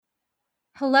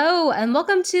Hello, and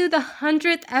welcome to the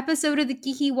 100th episode of the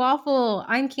Geeky Waffle.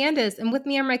 I'm Candace, and with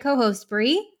me are my co-hosts,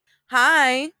 Bree.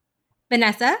 Hi.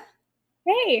 Vanessa.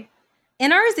 Hey.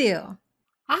 And Arzu.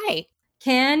 Hi.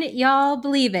 Can y'all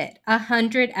believe it?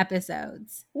 100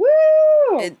 episodes.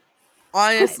 Woo!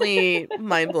 Honestly,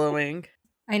 mind-blowing.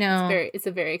 I know. It's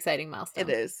a very exciting milestone.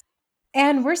 It is.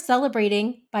 And we're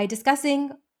celebrating by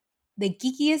discussing the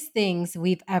geekiest things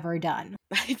we've ever done.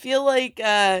 I feel like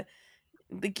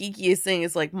the geekiest thing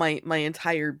is like my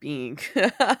entire being.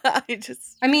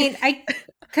 I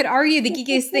could argue the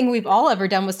geekiest thing we've all ever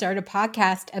done was start a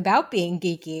podcast about being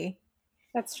geeky.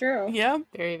 That's true. Yeah.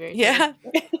 Very, very yeah.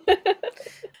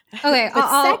 Okay,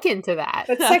 I'll second to that.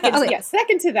 But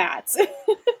second to that.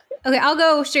 Okay, I'll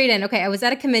go straight in. Okay, I was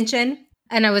at a convention,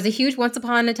 and I was a huge Once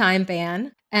Upon a Time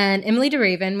fan, and Emily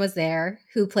DeRaven was there,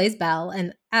 who plays Belle,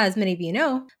 and as many of you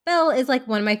know, Belle is like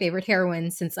one of my favorite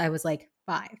heroines since I was like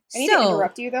 5. I need to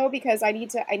interrupt you though, because I need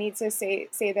to say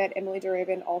that Emily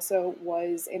DeRaven also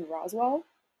was in Roswell.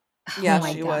 Yeah, oh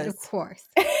my she God, was. Of course.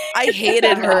 I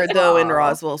hated her though in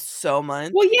Roswell so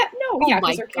much. Well, yeah,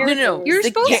 because her character. No, you're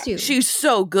supposed to. She's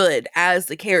so good as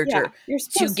the character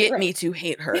to get me to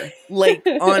hate her. Like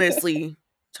honestly,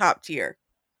 top tier.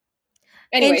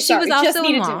 Anyway, and she was also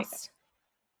in Lost.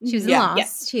 She was in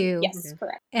Lost too. Yes,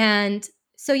 correct. And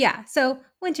so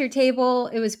Winter Table,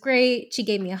 it was great. She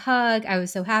gave me a hug. I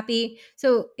was so happy.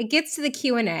 So it gets to the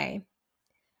Q&A.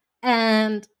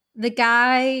 And the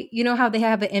guy, you know how they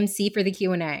have an MC for the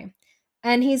Q&A.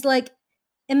 And he's like,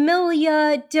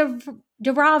 Emilia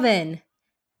DeRaven.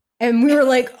 And we were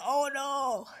like, oh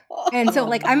no. And so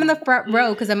like I'm in the front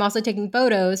row because I'm also taking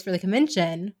photos for the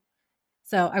convention.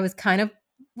 So I was kind of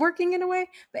working in a way.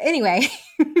 But anyway.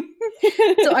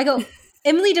 So I go,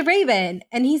 Emily DeRaven.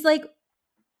 And he's like,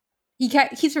 he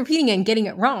keeps repeating it and getting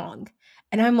it wrong.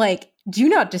 And I'm like, do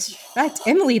not disrespect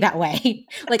Emily that way.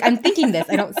 Like, I'm thinking this.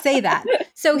 I don't say that.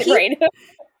 So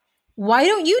why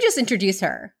don't you just introduce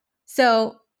her?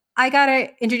 So I got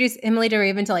to introduce Emily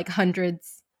DeRaven to like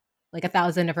hundreds, like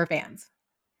 1,000 of her fans.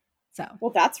 So. Well,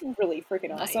 that's really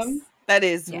freaking awesome. That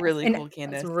is really cool,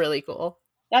 Candace. That's really cool.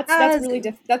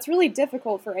 That's really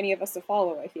difficult for any of us to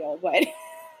follow, I feel, but.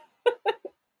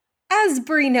 As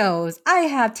Brie knows, I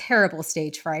have terrible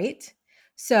stage fright.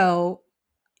 So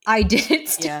I did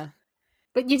it. Yeah.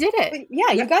 But you did it.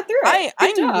 Yeah, you got through it.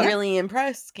 I'm really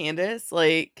impressed, Candace.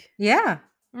 Like, yeah.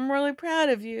 I'm really proud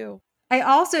of you. I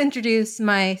also introduced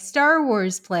my Star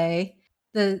Wars play,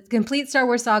 the complete Star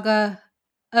Wars saga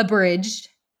abridged,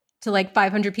 to like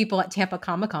 500 people at Tampa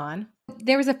Comic-Con.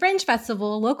 There was a Fringe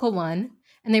festival, a local one,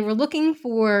 and they were looking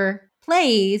for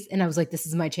plays, and I was like, this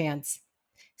is my chance.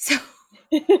 So,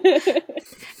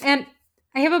 and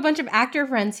I have a bunch of actor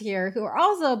friends here who are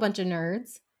also a bunch of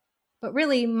nerds. But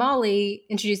really, Molly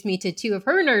introduced me to 2 of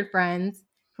her nerd friends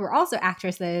who are also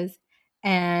actresses.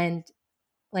 And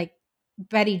like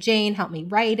Betty Jane helped me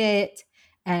write it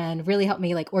and really helped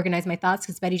me like organize my thoughts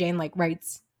because Betty Jane like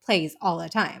writes plays all the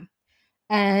time.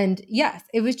 And yes,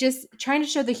 it was just trying to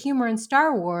show the humor in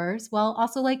Star Wars while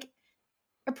also like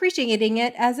appreciating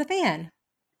it as a fan.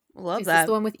 Love Is that. this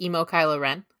the one with emo Kylo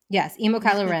Ren? Yes, emo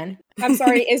Kylo Ren. I'm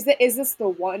sorry, is this the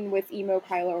one with emo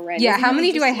Kylo Ren? Yeah, how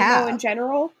many do I have? In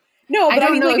general? No, but I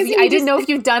don't know. like, I didn't know if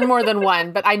you've done more than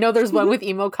one, but I know there's one with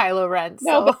emo Kylo Ren. So.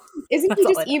 No, but isn't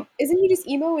he just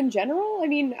emo in general? I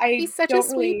mean, he's such a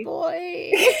sweet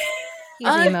boy. He's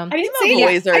emo. I didn't say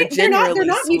boys are generally they're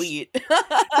not sweet.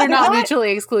 They're not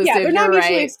mutually exclusive. Yeah, they're not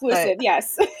mutually right, exclusive.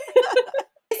 Yes.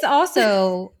 This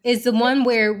also is the one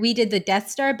where we did the Death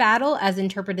Star battle as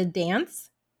interpreted dance.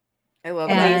 I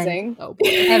love Amazing. Oh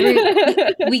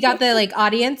boy. We got the like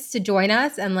audience to join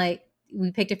us, and like we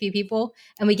picked a few people,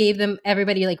 and we gave them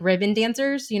everybody like ribbon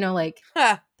dancers, you know, like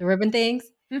the ribbon things.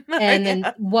 And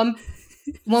then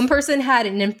one person had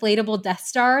an inflatable Death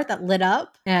Star that lit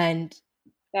up, and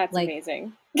that's like,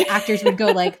 amazing. The actors would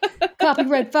go like, "Copy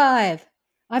Red 5,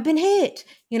 I've been hit,"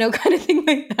 you know, kind of thing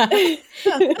like that.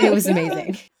 It was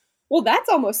amazing. Well,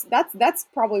 that's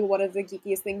probably one of the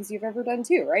geekiest things you've ever done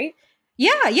too, right?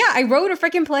 Yeah. I wrote a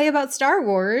freaking play about Star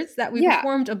Wars that we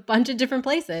performed a bunch of different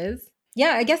places.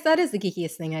 Yeah, I guess that is the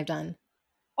geekiest thing I've done.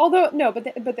 Although no, but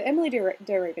the Emily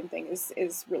DeRaven thing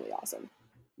is really awesome.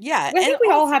 Yeah, I think we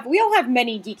all have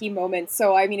many geeky moments.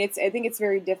 So I mean, I think it's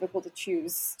very difficult to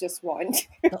choose just one.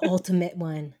 The ultimate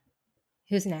one.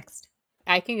 Who's next?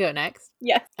 I can go next.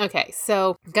 Yes. Okay,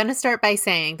 so I'm going to start by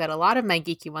saying that a lot of my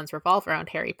geeky ones revolve around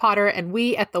Harry Potter, and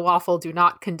we at The Waffle do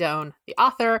not condone the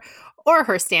author or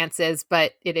her stances,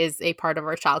 but it is a part of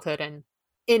our childhood and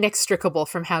inextricable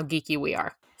from how geeky we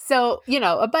are. So,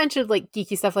 a bunch of like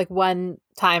geeky stuff. Like one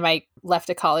time I left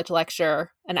a college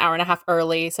lecture an hour and a half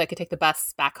early so I could take the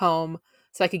bus back home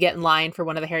so I could get in line for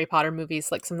one of the Harry Potter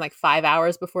movies like 5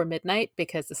 hours before midnight,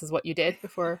 because this is what you did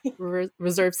before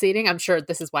reserved seating. I'm sure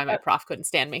this is why my prof couldn't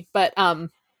stand me, but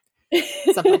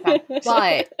something like that.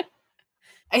 But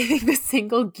I think the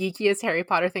single geekiest Harry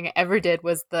Potter thing I ever did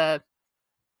was the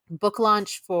book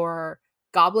launch for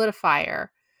Goblet of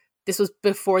Fire. This was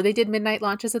before they did midnight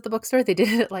launches at the bookstore. They did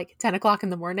it at like 10 o'clock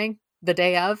in the morning, the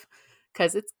day of,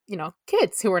 because it's,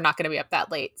 kids who are not going to be up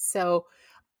that late. So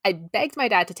I begged my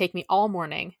dad to take me all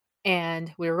morning,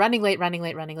 and we were running late.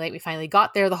 We finally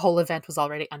got there. The whole event was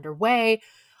already underway.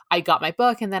 I got my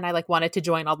book, and then I wanted to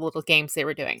join all the little games they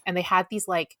were doing. And they had these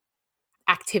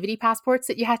activity passports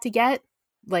that you had to get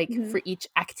for each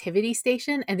activity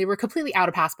station. And they were completely out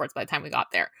of passports by the time we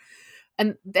got there.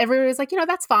 And everybody was like,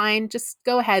 that's fine. Just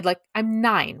go ahead. I'm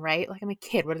 9, right? I'm a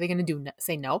kid. What are they going to do?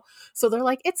 Say no? So they're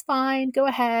like, it's fine. Go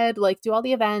ahead. Do all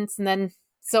the events. And then,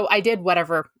 so I did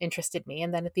whatever interested me.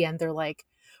 And then at the end, they're like,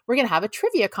 we're going to have a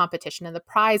trivia competition. And the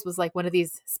prize was one of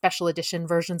these special edition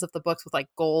versions of the books with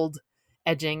gold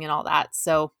edging and all that.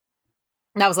 So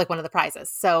that was one of the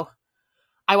prizes. So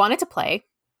I wanted to play.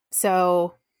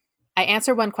 So I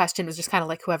answered one question. It was just kind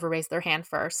of whoever raised their hand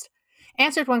first.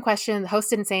 Answered one question, the host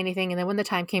didn't say anything, and then when the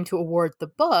time came to award the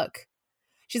book,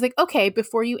 she's like, okay,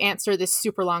 before you answer this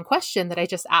super long question that I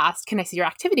just asked, can I see your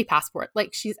activity passport?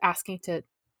 She's asking to,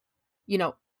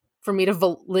 for me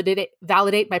to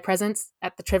validate my presence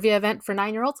at the trivia event for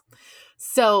 9-year-olds.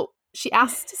 So she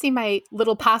asked to see my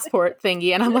little passport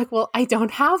thingy, and I'm like, well, I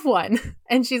don't have one.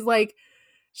 And she's like,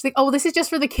 oh, this is just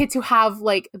for the kids who have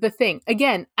the thing.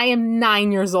 Again, I am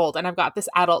 9 years old, and I've got this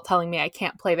adult telling me I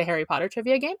can't play the Harry Potter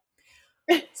trivia game.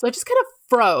 So I just kind of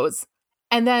froze.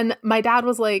 And then my dad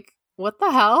was like, what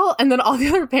the hell? And then all the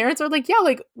other parents were like,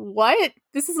 yeah, what?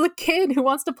 This is a kid who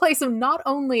wants to play. So not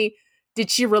only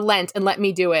did she relent and let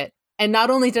me do it, and not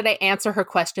only did I answer her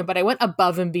question, but I went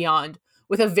above and beyond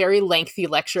with a very lengthy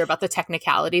lecture about the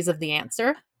technicalities of the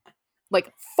answer.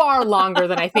 Far longer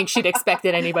than I think she'd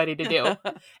expected anybody to do.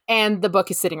 And the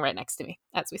book is sitting right next to me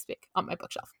as we speak on my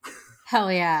bookshelf.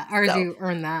 Hell yeah. Arzu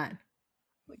earned that.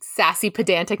 Sassy,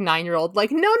 pedantic 9-year-old.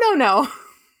 No.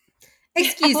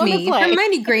 Excuse me.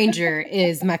 Hermione Granger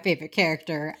is my favorite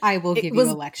character. I will give you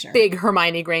a lecture. Big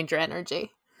Hermione Granger energy.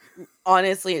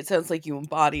 Honestly, it sounds like you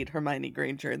embodied Hermione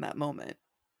Granger in that moment.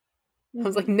 I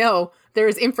was like, no, there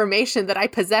is information that I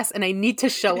possess and I need to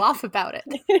show off about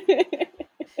it.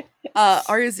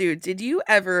 Arzu, did you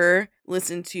ever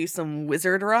listen to some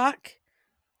wizard rock?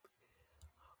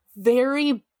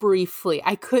 Very briefly.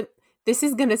 This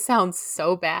is going to sound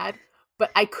so bad,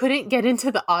 but I couldn't get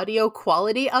into the audio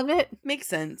quality of it. Makes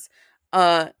sense.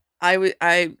 I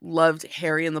loved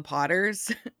Harry and the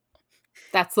Potters.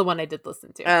 That's the one I did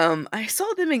listen to. I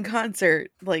saw them in concert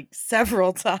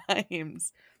several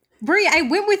times. Brie, I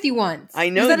went with you once. I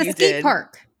know you did. It was at a skate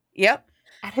park. Yep.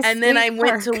 And then I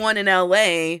went to one in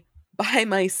LA by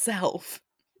myself.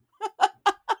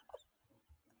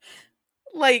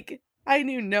 I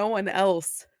knew no one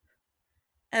else.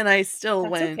 And I still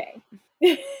went.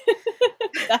 Okay.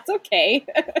 That's okay.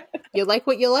 You like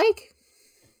what you like?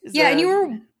 Yeah, and you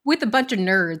were with a bunch of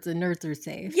nerds, and nerds are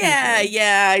safe.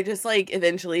 Yeah. I just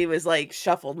eventually was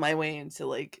shuffled my way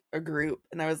into a group,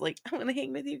 and I was like, I'm gonna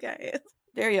hang with you guys.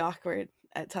 Very awkward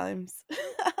at times.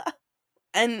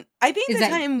 And I think the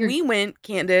time we went,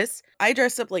 Candace, I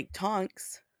dressed up like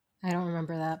Tonks. I don't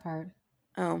remember that part.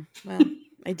 Oh, well,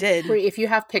 I did. If you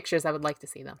have pictures, I would like to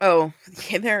see them. Oh,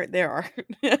 yeah, there are.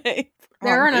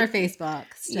 They're on our Facebook.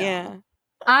 Still. Yeah.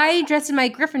 I dressed in my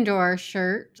Gryffindor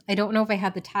shirt. I don't know if I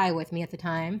had the tie with me at the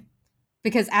time.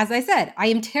 Because as I said, I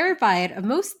am terrified of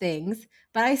most things,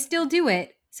 but I still do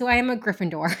it. So I am a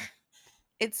Gryffindor.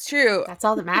 It's true. That's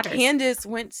all that matters. Candace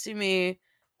went to me,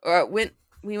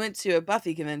 we went to a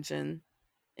Buffy convention,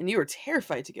 and you were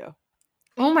terrified to go.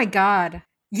 Oh my God.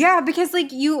 Yeah, because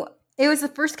it was the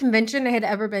first convention I had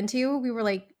ever been to. We were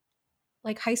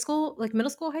high school, middle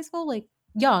school, high school,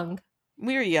 young.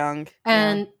 We were young.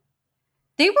 And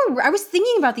I was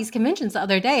thinking about these conventions the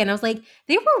other day, and I was like,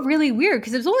 they were really weird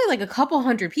because there was only a couple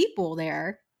hundred people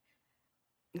there.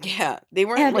 Yeah, they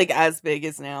weren't as big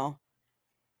as now.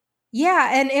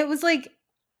 Yeah, and it was I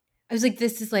was like,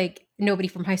 this is nobody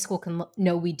from high school can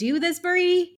know we do this,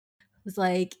 Brie. It was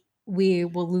we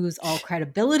will lose all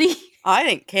credibility. I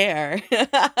didn't care.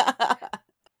 It's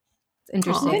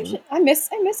interesting. I miss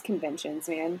conventions,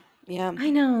 man. Yeah, I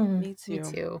know. Me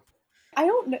too. I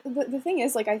don't know. The thing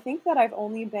is, I think that I've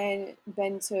only been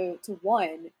to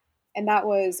one, and that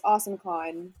was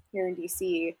AwesomeCon here in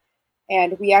DC.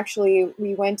 And we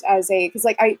went as because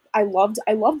like I loved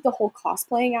the whole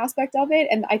cosplaying aspect of it,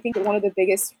 and I think that one of the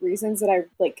biggest reasons that I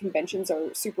like conventions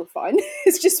are super fun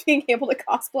is just being able to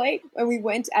cosplay. And we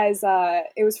went as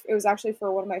it was actually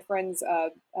for one of my friends'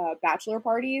 bachelor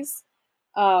parties,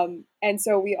 and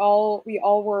so we all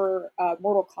were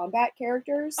Mortal Kombat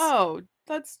characters. Oh,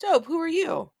 that's dope. Who are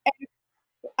you? And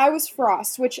I was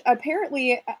Frost, which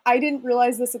apparently I didn't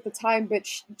realize this at the time, but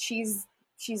she's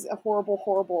a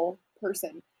horrible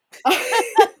person.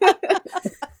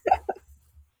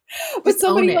 But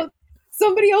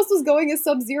somebody else was going as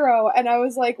Sub-Zero, and I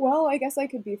was like, well, I guess I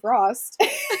could be Frost.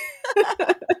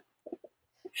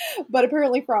 But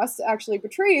apparently Frost actually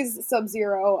betrays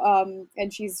Sub-Zero,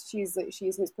 and she's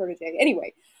his protege.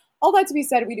 Anyway, all that to be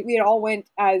said, we had all went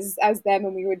as them,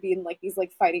 and we would be in like these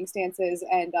like fighting stances.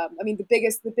 And I mean, the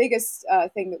biggest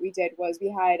thing that we did was we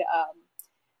had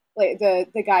like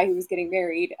the guy who was getting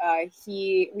married,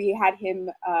 we had him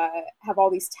have all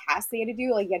these tasks they had to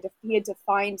do. Like he had to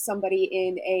find somebody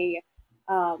in a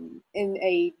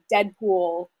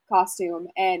Deadpool costume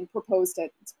and propose to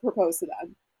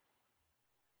them.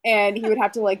 And he would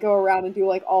have to like go around and do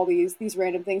like all these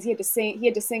random things. He had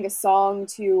to sing a song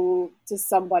to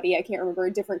somebody, I can't remember,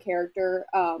 a different character.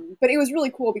 But it was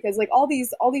really cool because like all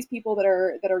these people that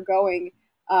are going,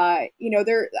 you know,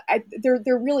 they're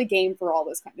really game for all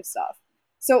this kind of stuff.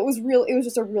 So it was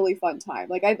just a really fun time.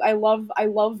 Like I love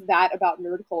that about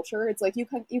nerd culture. It's like you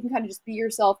can kind of just be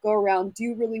yourself, go around,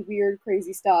 do really weird,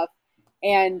 crazy stuff,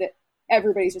 and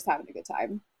everybody's just having a good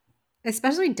time.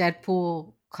 Especially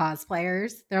Deadpool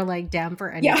cosplayers, they're like down for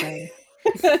anything.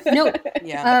 Yeah. No,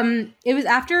 yeah. It was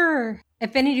after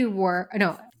Infinity War.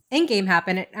 No, Endgame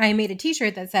happened. And I made a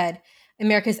T-shirt that said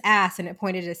America's ass, and it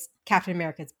pointed to Captain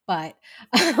America's butt.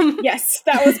 Yes,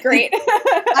 that was great.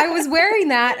 I was wearing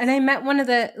that, and I met one of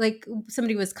the like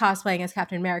somebody was cosplaying as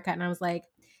Captain America, and I was like,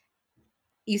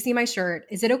 "You see my shirt?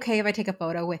 Is it okay if I take a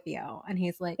photo with you?" And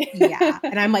he's like, "Yeah,"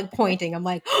 and I'm like pointing. I'm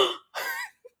like.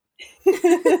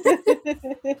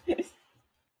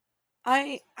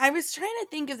 I was trying to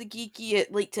think of the geeky,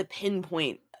 like to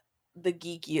pinpoint the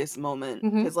geekiest moment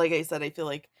because, like I said, I feel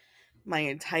like my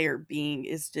entire being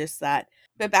is just that.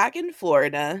 But back in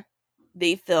Florida,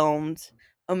 they filmed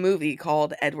a movie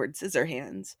called Edward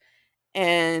Scissorhands,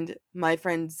 and my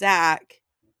friend Zach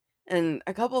and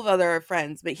a couple of other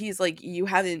friends, but he's like, "You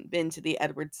haven't been to the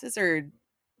Edward Scissored,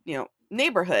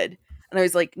 neighborhood," and I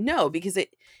was like, "No," because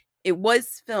it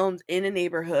was filmed in a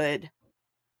neighborhood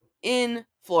in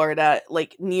Florida,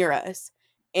 like near us,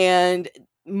 and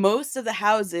most of the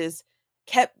houses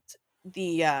kept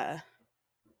the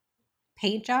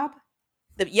paint job.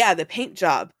 The paint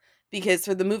job, because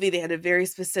for the movie they had a very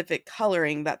specific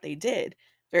coloring that they did,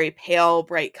 very pale,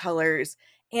 bright colors.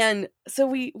 And so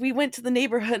we went to the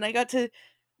neighborhood, and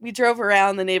we drove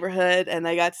around the neighborhood, and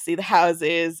I got to see the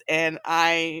houses, and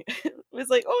I was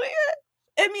like, oh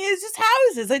yeah, I mean, it's just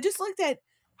houses. I just looked at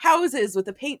houses with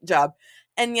a paint job.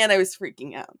 And yet I was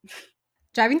freaking out.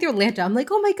 Driving through Atlanta, I'm like,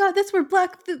 oh my God, that's where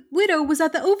Black Widow was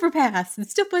at the overpass and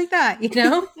stuff like that, you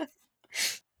know?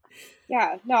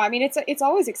 Yeah, no, I mean, it's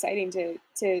always exciting to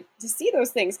see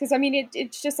those things. Cause I mean,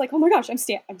 it's just like, oh my gosh, I'm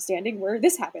standing where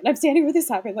this happened. I'm standing where this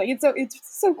happened. Like, it's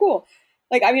so cool.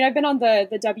 Like, I mean, I've been on the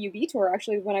WB tour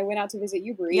actually when I went out to visit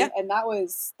you, Brie, and that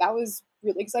was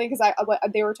really exciting because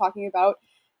they were talking about,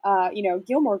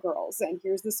 Gilmore Girls, and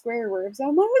here's the square where it's,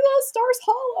 oh my God, Stars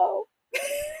Hollow.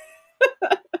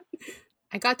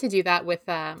 I got to do that with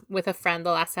a friend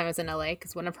the last time I was in LA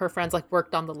because one of her friends like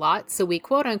worked on the lot, so we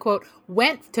quote unquote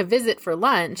went to visit for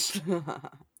lunch.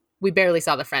 We barely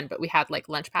saw the friend, but we had like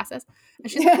lunch passes,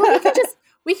 and she's like, well,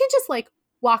 we can just like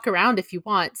walk around if you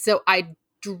want. So I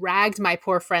dragged my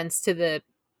poor friends to the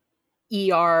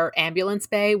ER ambulance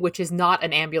bay, which is not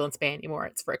an ambulance bay anymore.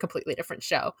 It's for a completely different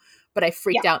show. But I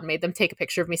freaked out and made them take a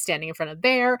picture of me standing in front of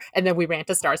there. And then we ran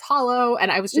to Stars Hollow.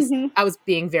 And I was just, I was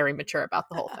being very mature about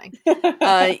the whole thing.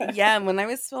 Yeah. When I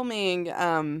was filming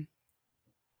a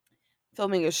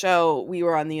show, we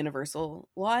were on the Universal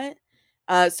lot.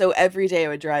 So every day I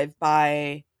would drive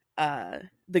by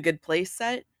the Good Place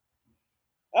set.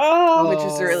 Oh, which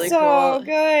is really so cool.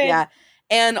 Good. Yeah.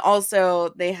 And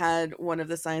also they had one of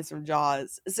the signs from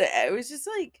Jaws. So it was just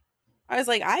like, I was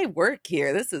like, I work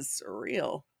here. This is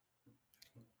surreal.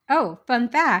 Oh, fun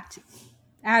fact.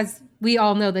 As we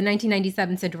all know, the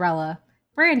 1997 Cinderella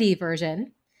Brandy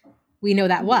version, we know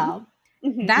that well.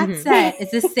 Mm-hmm. That set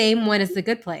is the same one as The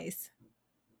Good Place.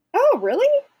 Oh, really?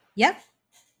 Yep.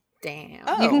 Damn.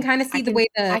 Oh, you can kind of see the way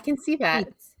I can see that.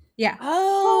 Yeah.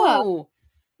 Oh.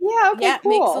 Yeah, okay, yeah,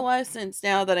 cool. It makes a lot of sense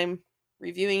now that I'm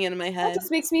reviewing it in my head. That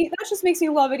just makes me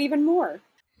love it even more.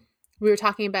 we were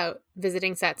talking about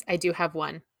visiting sets. I do have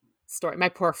one story. My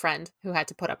poor friend who had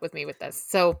to put up with me with this.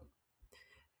 So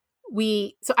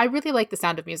I really like The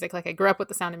Sound of Music. Like I grew up with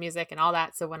The Sound of Music and all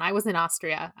that. So when I was in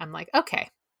Austria, I'm like, okay,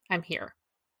 I'm here.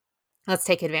 Let's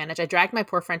take advantage. I dragged my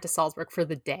poor friend to Salzburg for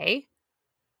the day.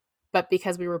 But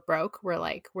because we were broke, we're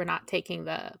like, we're not taking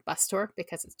the bus tour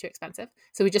because it's too expensive.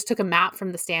 So we just took a map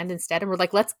from the stand instead. And we're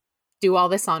like, let's do all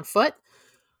this on foot,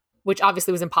 which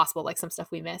obviously was impossible, like some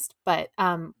stuff we missed. But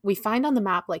we find on the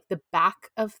map, like the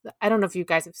back of I don't know if you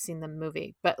guys have seen the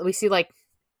movie, but we see like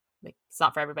it's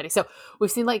not for everybody. So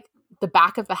we've seen like the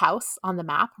back of the house on the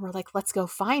map. And we're like, let's go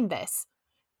find this.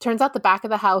 Turns out the back of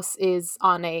the house is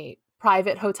on a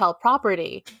private hotel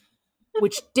property,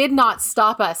 which did not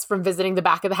stop us from visiting the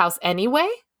back of the house anyway.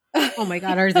 Oh my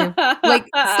God, Arzu. Like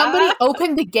somebody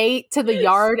opened the gate to the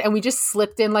yard and we just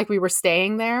slipped in like we were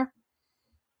staying there.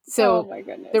 So oh my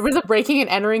goodness. There was a breaking and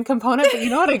entering component, but you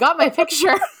know what? I got my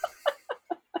picture.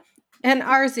 And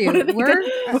Arzu, what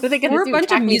are they going to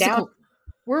do?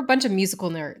 We're a bunch of musical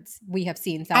nerds. We have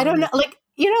seen Sound I don't of know, Music. like,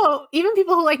 you know, even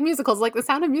people who like musicals, like The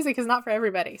Sound of Music is not for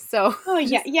everybody. So oh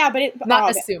yeah, but it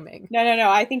not assuming. No.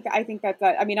 I think that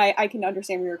I mean, I can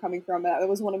understand where you're coming from. It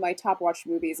was one of my top watched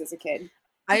movies as a kid.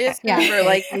 I just remember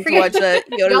like to watch a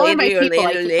Y'all are my people.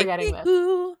 I keep forgetting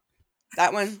this.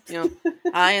 That one, you know,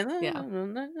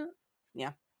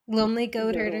 yeah. Lonely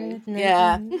Goat Herder.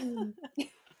 Yeah.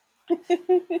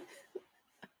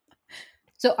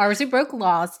 So Arzu broke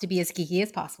laws to be as geeky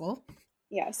as possible.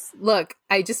 Yes. Look,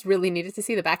 I just really needed to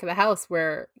see the back of the house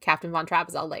where Captain Von Trapp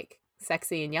is all like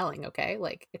sexy and yelling. Okay,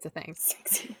 like it's a thing.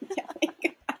 Sexy and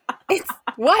yelling. It's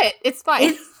what? It's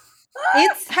fine.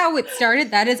 It's how it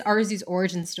started. That is Arzu's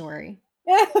origin story.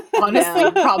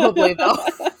 Honestly, probably though.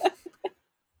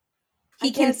 He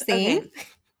can sing. Okay.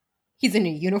 He's in a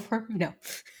uniform. No.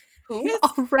 Who is?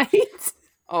 All right.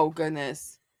 Oh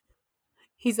goodness.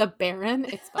 He's a baron.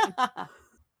 It's fine.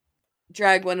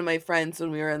 Drag one of my friends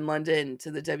when we were in London to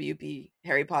the WB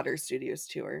Harry Potter Studios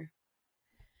tour.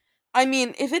 I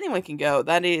mean, if anyone can go,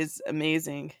 that is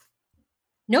amazing.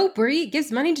 No, Brie gives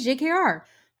money to JKR.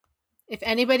 If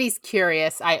anybody's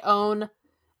curious, I own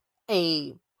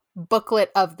a booklet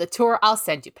of the tour. I'll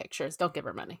send you pictures. Don't give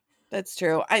her money. That's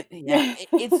true.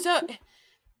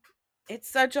 It's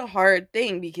such a hard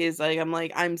thing because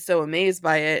I'm so amazed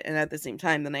by it, and at the same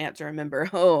time, then I have to remember,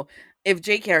 if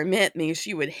JKR met me,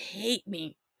 she would hate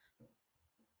me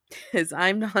because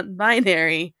I'm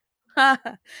non-binary. That's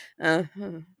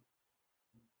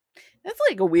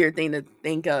like a weird thing to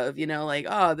think of, you know, like,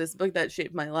 oh, this book that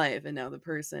shaped my life, and now the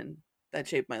person that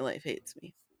shaped my life hates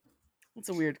me. It's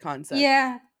a weird concept.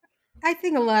 Yeah, I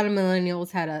think a lot of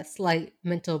millennials had a slight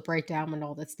mental breakdown when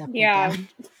all this stuff went down.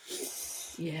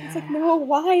 Yeah. It's like, no,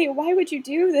 why would you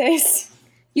do this?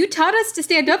 You taught us to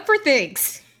stand up for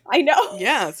things. I know.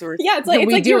 Yeah, so it's like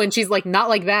we do, and she's like, not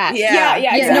like that. Yeah,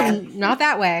 exactly. No, not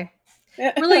that way.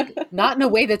 We're like, not in a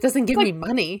way that doesn't give me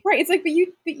money. Right. It's like, but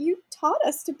you taught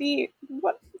us to be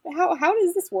what? How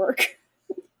does this work?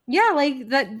 Yeah, like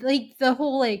that, like the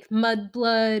whole like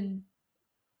mudblood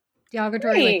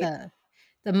derogatory, like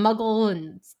the muggle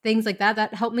and things like that.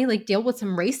 That helped me like deal with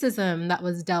some racism that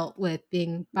was dealt with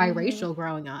being biracial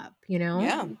growing up. You know,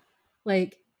 yeah,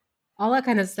 like all that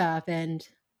kind of stuff, and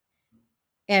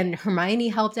Hermione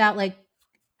helped out, like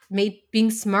made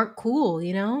being smart cool.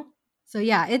 You know, so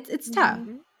yeah, it's tough.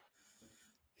 And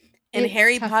it's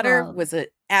Harry Potter was an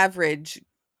average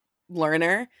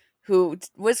learner who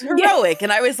was heroic,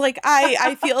 and I was like,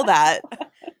 I feel that.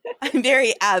 I'm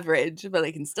very average, but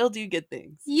I can still do good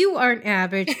things. You aren't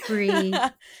average, Brie.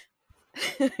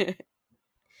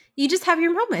 You just have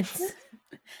your moments.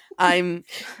 At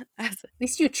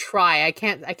least you try. I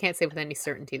can't say with any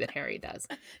certainty that Harry does.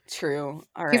 True.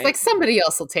 All right. He's like, somebody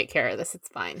else will take care of this. It's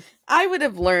fine. I would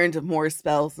have learned more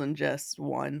spells than just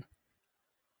one.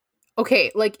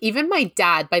 Okay, like even my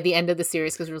dad by the end of the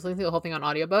series, because we were listening to the whole thing on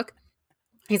audiobook,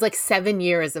 he's like 7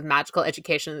 years of magical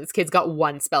education. This kid's got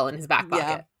one spell in his back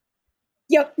pocket.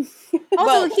 Yep.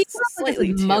 Also, he's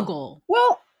slightly like a muggle.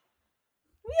 Well,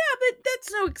 yeah, but that's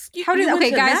no excuse.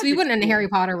 Okay, guys, we went on a Harry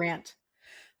Potter rant.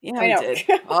 Yeah, we did.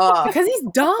 Because he's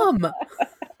dumb.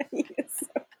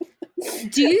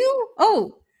 Do you?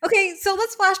 Oh, okay. So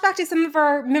let's flash back to some of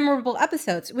our memorable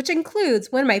episodes, which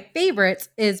includes one of my favorites.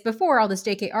 Is before all this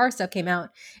JKR stuff came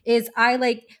out. Is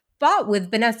I fought with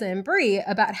Vanessa and Brie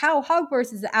about how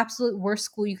Hogwarts is the absolute worst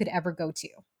school you could ever go to.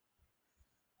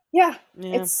 Yeah.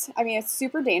 It's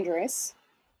super dangerous.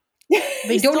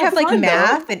 They don't have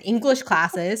math and English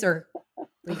classes or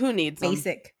who needs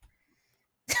basic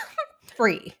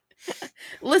free.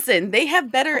 Listen, they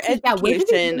have better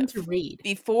education to read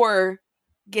before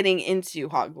getting into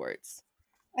Hogwarts.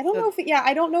 I don't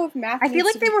know if math. I feel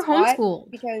like they were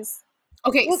homeschooled because.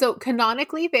 Okay, so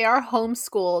canonically they are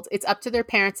homeschooled. It's up to their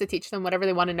parents to teach them whatever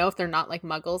they want to know if they're not like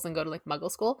muggles and go to like muggle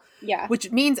school. Yeah.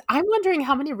 Which means I'm wondering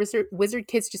how many wizard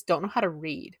kids just don't know how to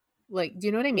read. Like, do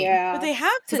you know what I mean? Yeah. But they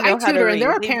have to know I how to tutor read. and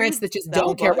there are They parents read that just spell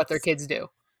don't care what books. their kids do.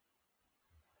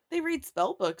 They read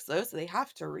spell books though, so they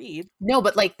have to read. No,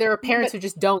 but like there are parents who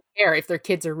just don't care if their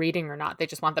kids are reading or not. They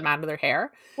just want them out of their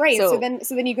hair. Right. So then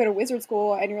you go to wizard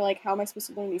school and you're like, how am I supposed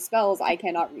to learn these spells? I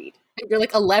cannot read. And you're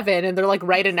like 11 and they're like,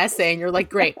 write an essay and you're like,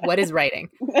 great, what is writing?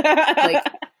 Like,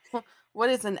 what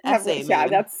is an essay? Yeah,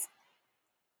 that's.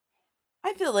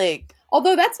 I feel like,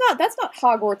 although that's not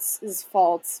Hogwarts'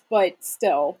 fault, but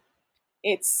still,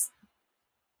 it's.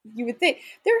 You would think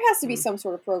there has to be some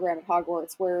sort of program at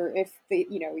Hogwarts where if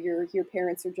your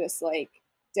parents are just like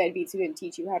deadbeats who didn't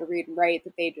teach you how to read and write,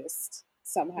 that they just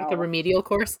somehow like a remedial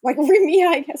course. I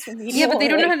guess remedial. Yeah, but they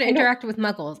don't know how to interact with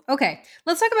muggles. Okay,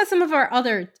 let's talk about some of our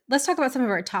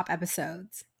top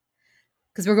episodes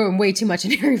because we're going way too much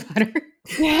in Harry Potter.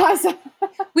 Yeah,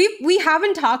 we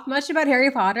haven't talked much about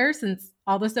Harry Potter since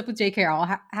all the stuff with J.K.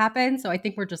 Rowling happened, so I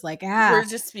think we're just like we're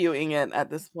just spewing it at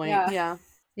this point.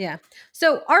 Yeah.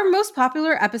 So our most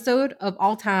popular episode of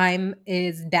all time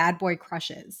is Bad Boy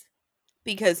Crushes.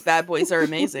 Because bad boys are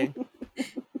amazing.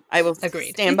 I will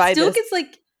stand by this. It still gets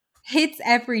like hits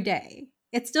every day.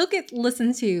 It still gets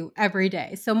listened to every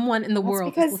day. Someone in the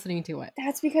world is listening to it.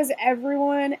 That's because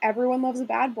everyone loves a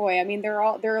bad boy. I mean, there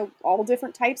are all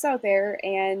different types out there,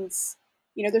 and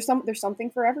there's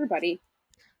something for everybody.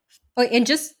 Oh, and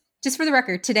just for the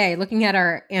record, today, looking at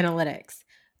our analytics,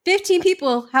 15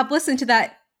 people have listened to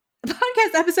that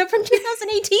podcast episode from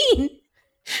 2018.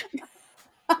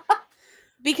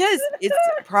 Because it's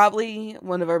probably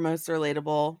one of our most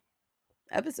relatable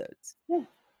episodes.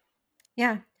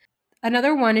 Yeah.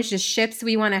 Another one is just ships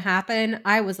we want to happen.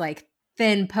 I was like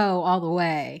Finn Poe all the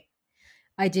way.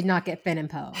 I did not get Finn and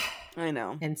Poe. I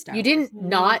know. And stuff. You didn't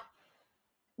not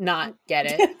get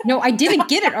it. No, I didn't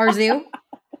get it, Arzu.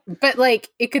 But like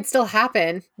it could still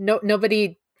happen.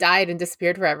 Nobody died and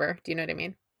disappeared forever. Do you know what I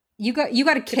mean? You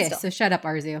got a kiss, so shut up,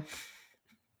 Arzu.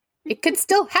 It could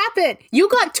still happen. You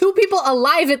got 2 people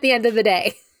alive at the end of the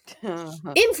day.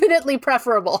 Infinitely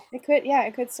preferable.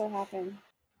 It could still happen.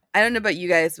 I don't know about you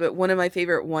guys, but one of my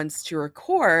favorite ones to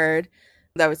record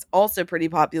that was also pretty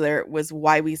popular was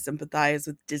Why We Sympathize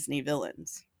with Disney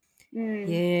Villains.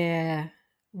 Yeah.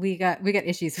 We got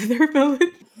issues with our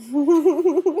villains.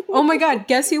 Oh my god,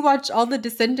 guess who watched all the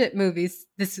Descendant movies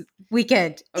this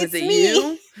weekend? It's me.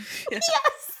 You?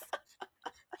 Yes.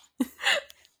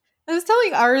 I was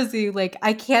telling Arzu, like,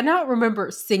 I cannot remember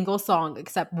a single song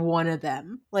except one of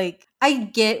them. Like, I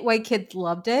get why kids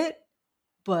loved it,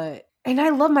 and I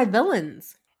love my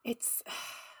villains. It's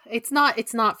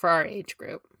not for our age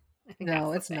group. I think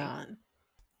no, it's not.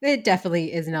 It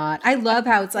definitely is not. I love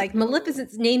how it's like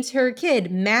Maleficent names her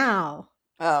kid Mal.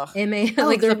 Oh,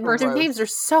 like their names are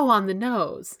so on the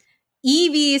nose.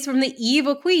 Evie is from the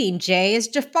Evil Queen. Jay is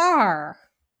Jafar.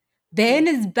 Ben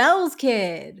is Belle's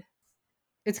kid.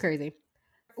 It's crazy.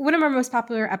 One of our most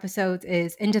popular episodes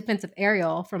is In Defense of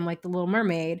Ariel from like The Little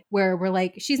Mermaid, where we're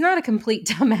like, she's not a complete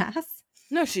dumbass.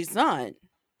 No, she's not.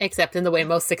 Except in the way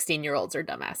most 16-year-olds are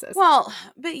dumbasses. Well,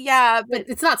 but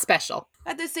it's not special.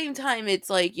 At the same time, it's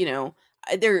like,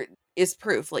 there is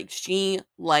proof. Like, she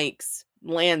likes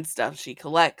land stuff. She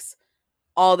collects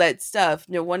all that stuff.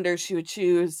 No wonder she would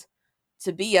choose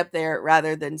to be up there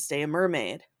rather than stay a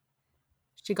mermaid.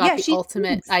 She got the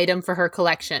ultimate item for her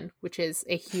collection, which is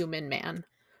a human man.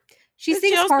 She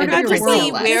thinks hard got to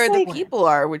see where the people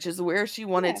are, which is where she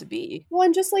wanted to be. Well,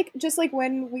 and just like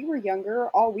when we were younger,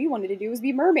 all we wanted to do was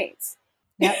be mermaids.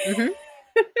 Yeah,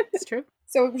 it's true.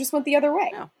 So it just went the other way.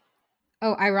 Yeah.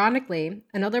 Oh, ironically,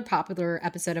 another popular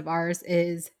episode of ours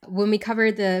is when we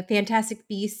covered the Fantastic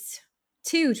Beasts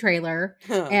 2 trailer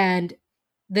and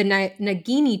the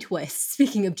Nagini twist,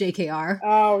 speaking of JKR.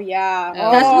 Oh,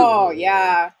 yeah.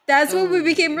 Yeah. That's when we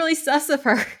became really sus of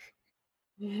her.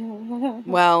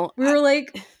 Well, we were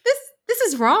like, this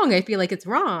is wrong. I feel like it's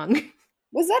wrong.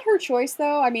 Was that her choice,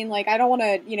 though? I mean, like, I don't want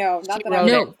to, not that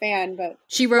I'm a fan, but...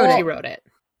 She wrote it. She wrote it.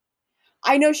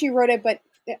 I know she wrote it, but,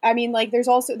 I mean, like, there's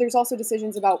also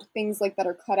decisions about things, like, that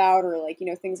are cut out or, like,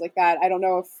 things like that. I don't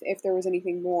know if there was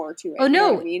anything more to it. Oh, no. You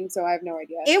know what I mean? So I have no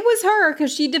idea. It was her,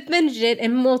 because she defended it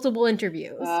in multiple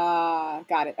interviews.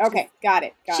 Got it. Okay, got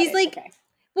it. She's like... Okay.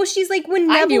 Well, she's like, when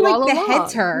Neville like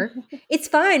beheads her, it's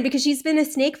fine because she's been a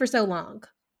snake for so long.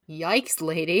 Yikes,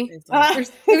 lady. It's fine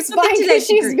because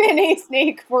she's been a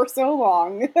snake for so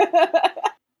long.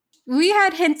 We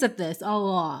had hints of this all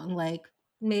along. Like,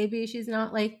 maybe she's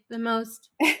not like the most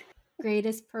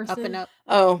greatest person. Up and up.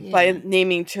 Oh, yeah. By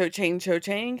naming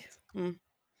Cho-Chang?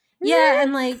 Yeah,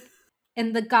 and like,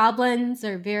 and the goblins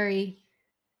are very,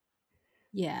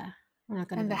 yeah. We're not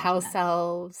gonna. And the house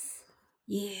elves.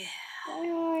 Yeah.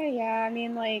 Yeah, I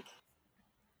mean, like,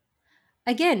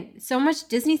 again, so much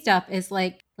Disney stuff is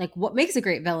like what makes a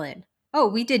great villain? Oh,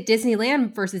 we did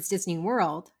Disneyland versus Disney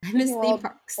World. I miss theme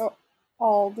parks.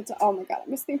 Oh my god, I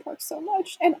miss theme parks so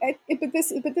much. And but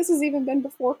this has even been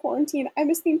before quarantine. I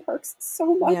miss theme parks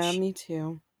so much. Yeah, me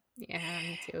too. Yeah,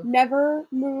 me too. Never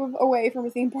move away from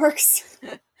theme parks.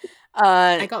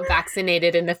 I got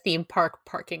vaccinated in a theme park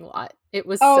parking lot. It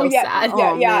was so sad.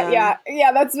 Yeah.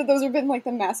 Those have been like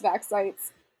the mass vax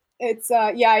sites. It's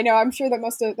I know. I'm sure that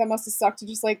must have sucked to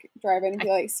just like drive in and be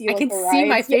like, see. I like, can see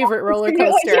my favorite roller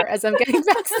coaster as I'm getting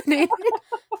vaccinated.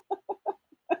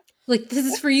 Like, this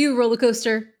is for you, roller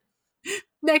coaster.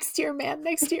 Next year, man.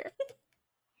 Next year.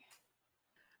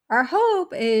 Our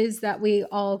hope is that we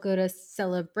all go to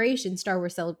Star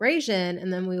Wars Celebration,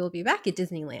 and then we will be back at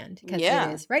Disneyland because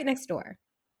it is right next door.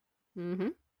 Mm-hmm.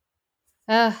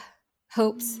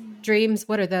 Hopes, dreams.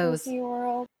 What are those? Disney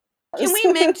World. Can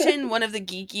we mention one of the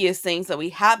geekiest things that we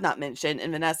have not mentioned?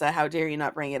 And Vanessa, how dare you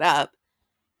not bring it up?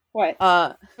 What?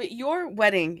 But your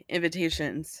wedding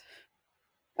invitations.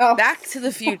 Oh. Back to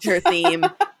the Future theme.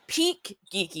 Peak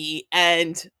geeky,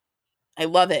 and I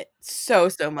love it so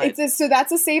much. So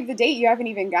that's a save the date. You haven't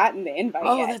even gotten the invite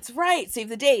yet. Oh, that's right. Save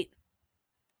the date.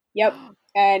 Yep.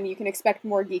 And you can expect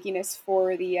more geekiness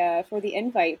for the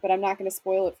invite, but I'm not going to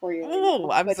spoil it for you.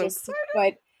 Oh, I'm so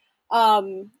excited.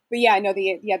 But yeah, no,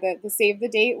 the save the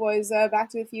date was Back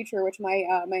to the Future, which my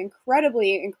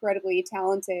incredibly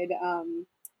talented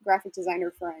graphic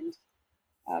designer friend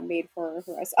made for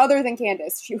us. Other than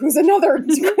Candace, she was another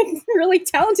really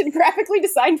talented graphically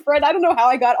designed friend. I don't know how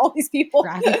I got all these people.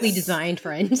 Graphically designed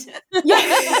friend.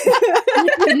 Yeah.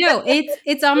 No,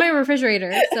 it's on my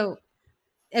refrigerator. So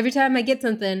every time I get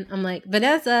something, I'm like,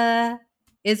 Vanessa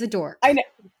is a dork. I know.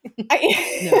 No.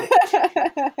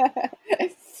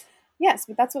 Yes,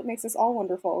 but that's what makes us all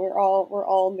wonderful. We're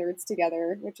all nerds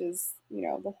together, which is,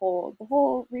 the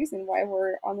whole reason why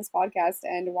we're on this podcast,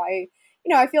 and why,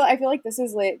 I feel like this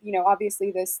is lit.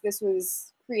 Obviously this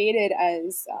was created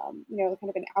as kind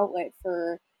of an outlet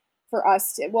for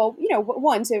us to, well,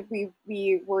 one, to we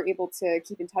were able to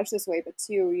keep in touch this way, but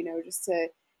two, just to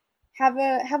have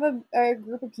a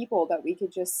group of people that we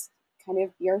could just kind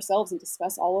of be ourselves and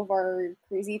discuss all of our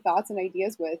crazy thoughts and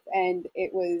ideas with. And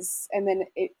then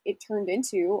it turned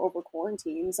into, over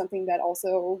quarantine, something that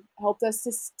also helped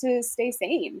us to stay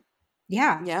sane.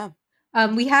 Yeah.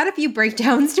 We had a few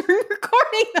breakdowns during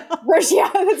recording though. Yeah,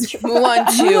 that's true. Mulan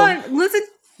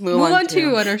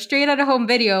 2 on our Straight Outta Home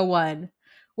video one,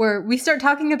 where we start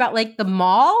talking about like the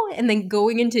mall and then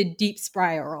going into deep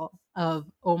spiral of,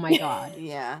 oh my God.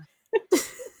 Yeah.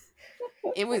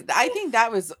 I think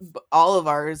that was all of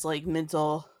ours, like,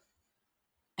 mental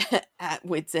at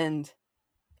wit's end.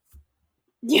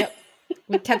 Yep.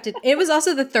 We kept it. It was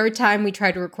also the third time we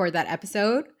tried to record that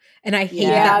episode, and I hated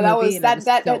that movie. That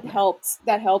helped.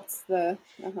 That helped the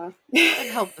That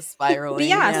helped the spiraling.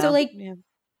 But so like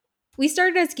we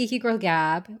started as Geeky Girl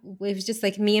Gab. It was just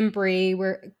like me and Brie,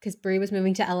 because Brie was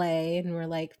moving to LA, and we're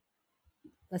like,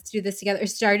 let's do this together. It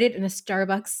started in a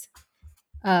Starbucks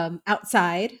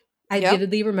outside. I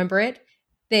vividly remember it.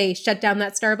 They shut down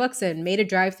that Starbucks and made a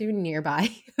drive-thru nearby,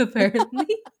 apparently.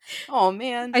 Oh,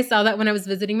 man. I saw that when I was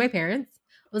visiting my parents.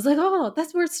 I was like, oh,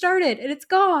 that's where it started, and it's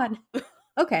gone.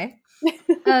 Okay.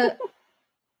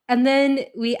 And then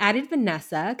we added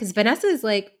Vanessa, because Vanessa is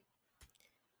like,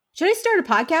 should I start a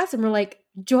podcast? And we're like,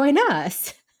 join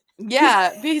us.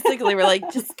 Yeah, basically, we're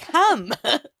like, just come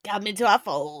into our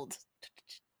fold.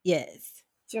 Yes.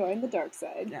 Join the dark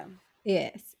side. Yeah.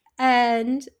 Yes.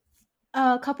 And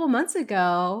a couple months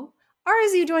ago,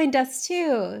 Arzu joined us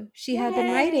too. She had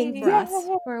been writing for us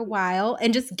for a while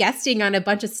and just guesting on a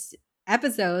bunch of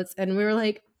episodes. And we were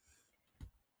like,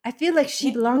 I feel like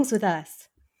she belongs with us.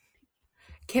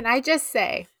 Can I just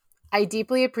say, I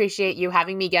deeply appreciate you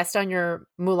having me guest on your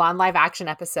Mulan live action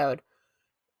episode,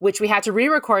 which we had to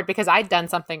re-record because I'd done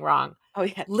something wrong. Oh,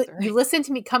 yeah. You listened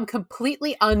to me come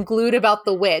completely unglued about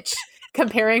the witch,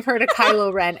 comparing her to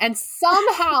Kylo Ren. And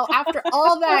somehow, after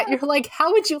all that, you're like,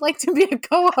 how would you like to be a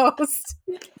co-host?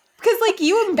 Because, like,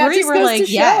 you and Brie were like,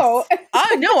 yes.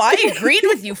 No, I agreed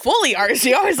with you fully,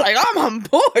 Archie. I was like, I'm on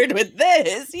board with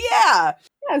this. Yeah.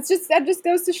 Yeah, that just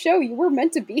goes to show you were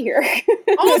meant to be here.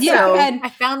 Also, and I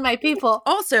found my people.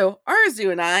 Also, Arzu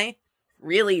and I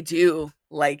really do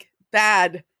like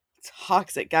bad,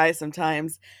 toxic guys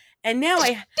sometimes. And now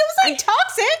Those ain't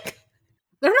toxic.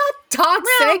 They're not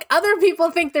toxic. make other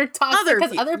people think they're toxic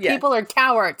because other people are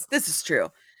cowards. This is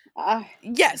true.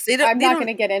 Yes, I'm not going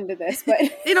to get into this, but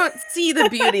they don't see the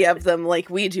beauty of them like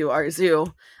we do,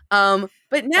 Arzu.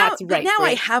 But now,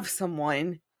 I have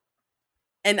someone,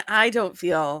 and I don't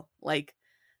feel like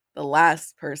the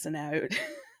last person out.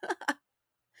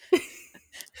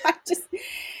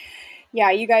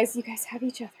 You guys have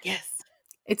each other. Yes.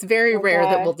 It's very rare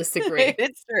that we'll disagree.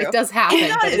 It's true. It does happen,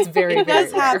 but it's very,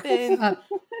 very rare. Happen.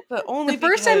 But only the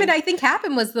first time it, I think,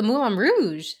 happened was the Moulin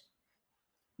Rouge.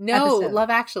 No, episode. Love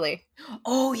Actually.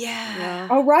 Oh, yeah.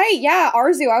 Oh, right. Yeah.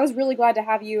 Arzu, I was really glad to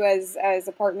have you as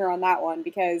a partner on that one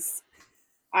because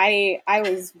I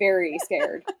was very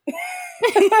scared.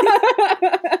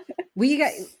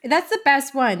 That's the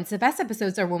best ones. The best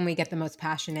episodes are when we get the most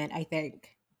passionate, I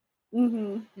think.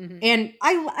 Mm-hmm. And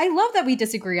I love that we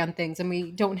disagree on things and we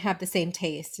don't have the same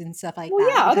taste and stuff like that. Well,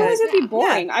 yeah, otherwise it'd be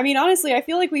boring. Yeah. I mean, honestly, I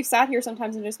feel like we've sat here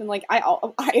sometimes and just been like, I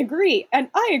agree, and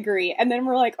I agree, and then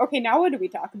we're like, okay, now what do we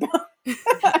talk about?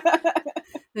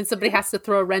 Then somebody has to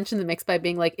throw a wrench in the mix by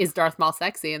being like, is Darth Maul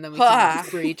sexy? And then we can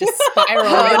agree, just spiral.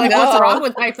 Like, what's wrong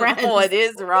with my friends? What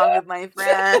is wrong with my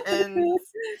friends?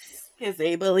 Because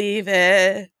they believe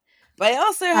it. But I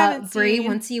also haven't Brie, seen...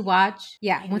 once you watch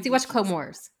Clone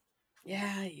Wars.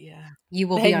 Yeah. You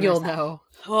will then be on you'll know.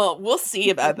 Well, we'll see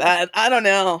about that. I don't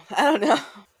know.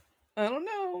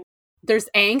 There's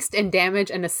angst and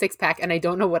damage and a six-pack, and I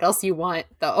don't know what else you want,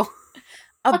 though.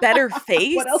 A better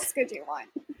face? What else could you want?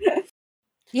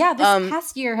 Yeah, this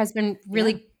past year has been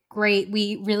really great.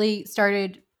 We really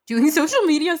started doing social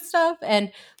media stuff,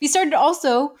 and we started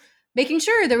also making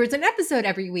sure there was an episode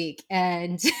every week.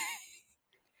 And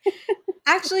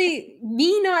actually,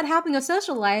 me not having a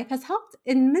social life has helped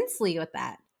immensely with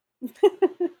that.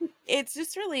 It's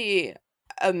just really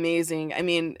amazing. I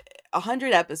mean,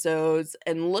 100 episodes,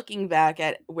 and looking back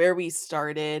at where we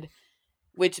started,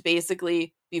 which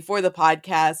basically before the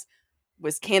podcast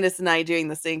was Candace and I doing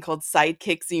this thing called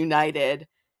Sidekicks United.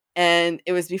 And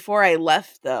it was before I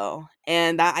left, though.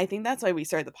 And I think that's why we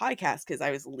started the podcast, because I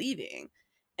was leaving.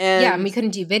 And we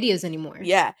couldn't do videos anymore.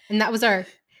 Yeah. And that was our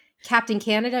Captain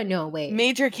Canada? No, wait.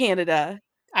 Major Canada.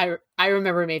 I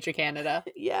remember Major Canada.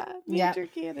 Yeah, Major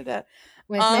Canada.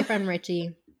 With my friend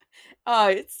Richie. Oh,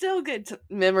 it's still good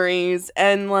memories.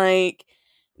 And like,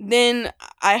 then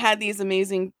I had these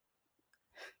amazing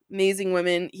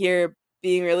women here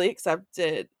being really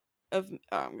accepted of...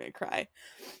 Oh, I'm going to cry.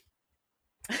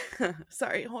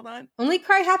 Sorry, hold on. Only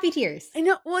cry happy tears. I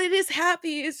know. Well, it is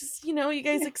happy. It's just, you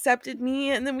guys accepted me,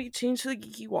 and then we changed to the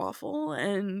Geeky Waffle,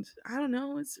 and I don't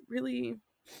know. It's really...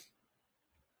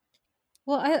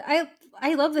 Well,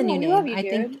 I love the new name. Love you, I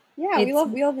think we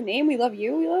love the name. We love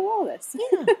you. We love all this.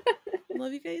 Yeah, I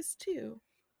love you guys too.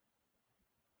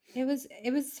 It was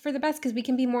for the best because we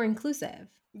can be more inclusive.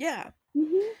 Yeah,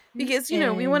 because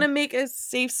we want to make a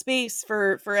safe space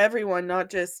for everyone, not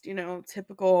just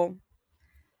typical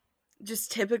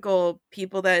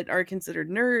people that are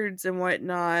considered nerds and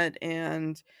whatnot.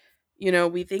 And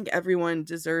we think everyone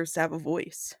deserves to have a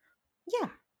voice. Yeah.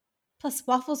 Plus,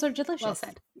 waffles are delicious. Well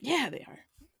said. Yeah, they are.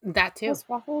 That too. Plus,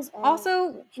 waffles are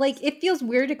also delicious. like it feels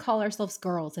weird to call ourselves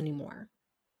girls anymore.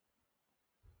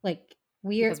 Like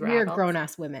we're grown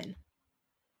ass women.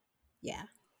 Yeah.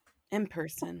 In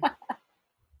person.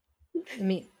 I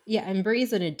mean, yeah, and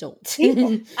Brie's an adult.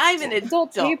 I'm an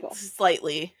adult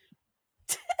slightly.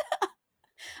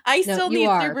 I still need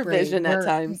supervision at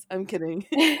times. I'm kidding.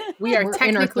 We are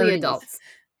technically adults.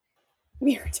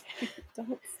 We are technically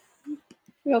adults.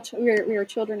 We are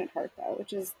children at heart, though,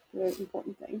 which is the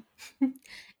important thing.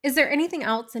 Is there anything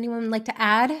else anyone would like to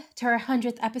add to our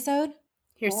 100th episode?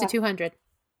 Here's to 200.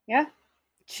 Yeah.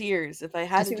 Cheers. If I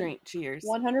had to drink, cheers.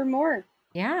 100 more.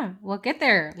 Yeah, we'll get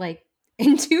there like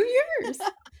in 2 years.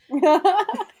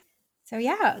 So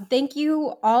yeah, thank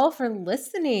you all for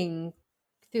listening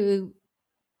through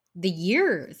the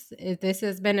years. This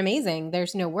has been amazing.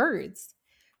 There's no words.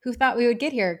 Who thought we would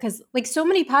get here? Because like so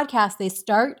many podcasts, they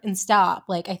start and stop.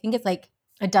 Like I think it's like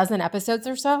a dozen episodes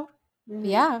or so. Mm-hmm.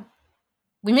 Yeah.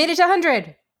 We made it to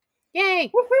 100.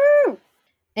 Yay. Woohoo!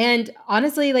 And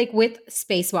honestly, like with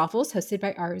Space Waffles, hosted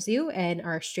by Arzu and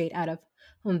our Straight Out of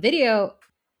Home Video,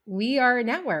 we are a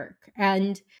network.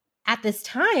 And at this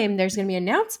time, there's going to be an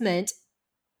announcement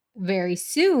very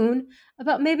soon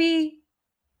about maybe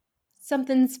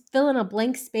something's filling a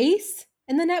blank space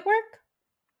in the network.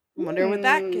 Wonder what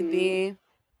that could be.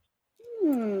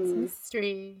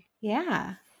 Mystery.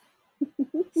 Yeah.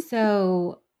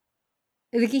 So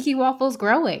the Geeky Waffle's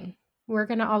growing. We're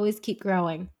going to always keep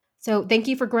growing. So thank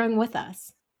you for growing with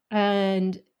us.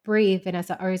 And Brie,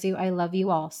 Vanessa, Arzu, I love you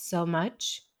all so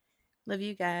much. Love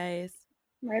you guys.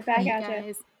 Right back at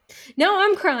you. No,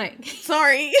 I'm crying.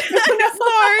 Sorry. I'm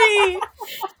sorry.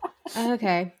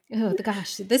 Okay. Oh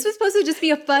gosh, this was supposed to just be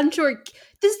a fun short.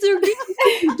 This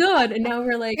is done, and now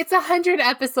we're like, it's 100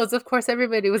 episodes. Of course,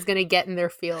 everybody was going to get in their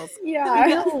feels. Yeah.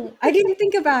 No, I didn't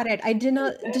think about it. I did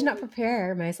not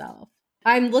prepare myself.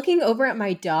 I'm looking over at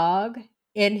my dog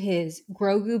in his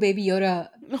Grogu Baby Yoda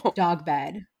dog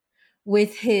bed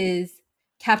with his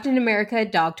Captain America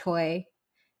dog toy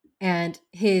and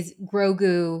his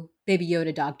Grogu Baby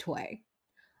Yoda dog toy.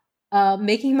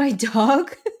 Making my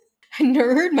dog a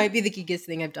nerd might be the geekiest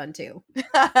thing I've done too.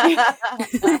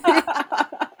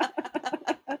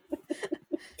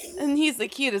 And he's the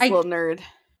cutest little nerd.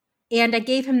 And I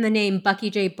gave him the name Bucky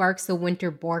J. Barks the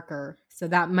Winter Borker. So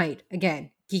that might,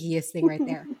 again, geekiest thing right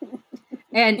there.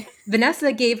 And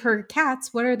Vanessa gave her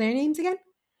cats, what are their names again?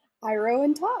 Iroh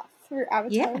and Toph for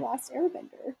Avatar The Last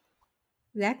Airbender.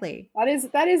 Exactly. That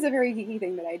is a very geeky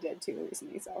thing that I did too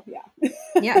recently. So yeah.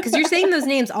 Yeah, because you're saying those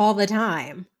names all the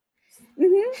time.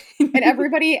 Mm-hmm. And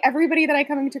everybody that I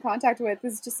come into contact with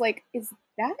is just like, is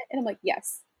that? And I'm like,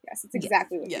 yes, it's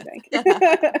exactly what you think.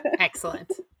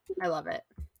 Excellent. I love it.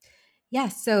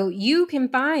 Yes, so you can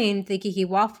find the Geeky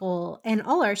Waffle and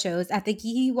all our shows at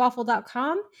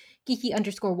thegeekywaffle.com,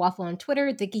 geeky_waffle on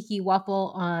Twitter, the Geeky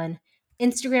Waffle on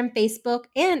Instagram, Facebook,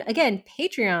 and again,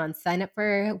 Patreon. Sign up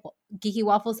for Geeky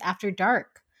Waffles After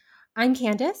Dark. I'm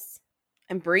Candace.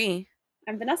 I'm Bree.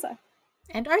 I'm Vanessa.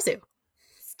 And Arzu.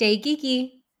 Stay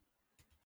geeky.